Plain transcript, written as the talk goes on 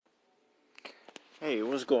Hey,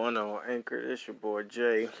 what's going on, Anchor? It's your boy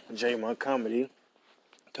Jay Montgomery,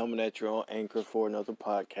 coming at you on Anchor for another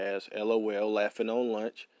podcast. LOL, laughing on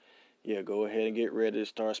lunch. Yeah, go ahead and get ready to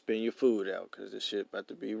start spitting your food out, because this shit about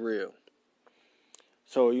to be real.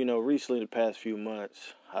 So, recently, the past few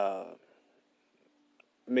months,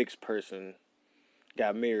 mixed person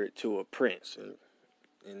got married to a prince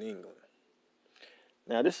in England.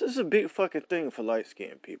 Now, this is a big fucking thing for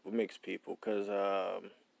light-skinned people, mixed people, because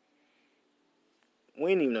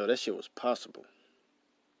we didn't even know that shit was possible.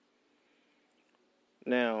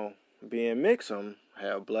 Now, being mixed, I'm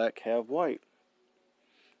half black, half white.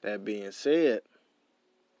 That being said,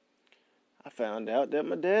 I found out that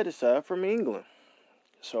my dad is from England.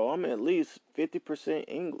 So I'm at least 50%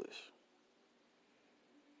 English.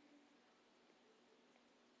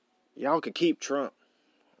 Y'all can keep Trump.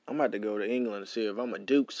 I'm about to go to England and see if I'm a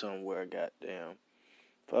duke somewhere, goddamn.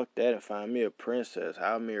 Fuck that and find me a princess.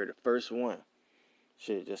 I'll marry the first one.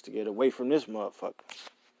 Shit, just to get away from this motherfucker.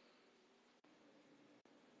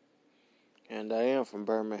 And I am from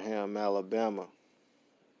Birmingham, Alabama.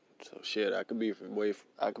 So shit, I could be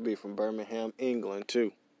from Birmingham, England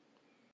too.